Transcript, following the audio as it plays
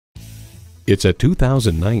It's a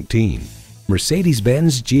 2019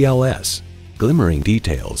 Mercedes-Benz GLS. Glimmering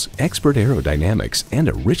details, expert aerodynamics, and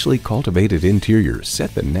a richly cultivated interior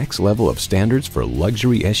set the next level of standards for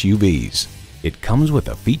luxury SUVs. It comes with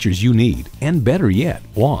the features you need, and better yet,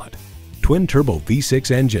 want. Twin-turbo V6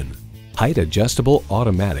 engine, height-adjustable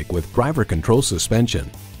automatic with driver control suspension,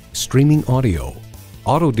 streaming audio,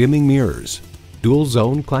 auto-dimming mirrors,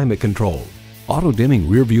 dual-zone climate control, auto-dimming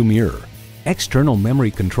rearview mirror, external memory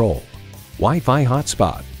control, Wi-Fi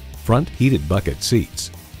hotspot, front heated bucket seats,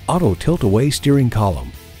 auto tilt-away steering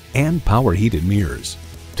column, and power heated mirrors.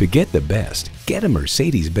 To get the best, get a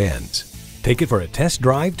Mercedes-Benz. Take it for a test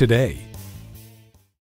drive today.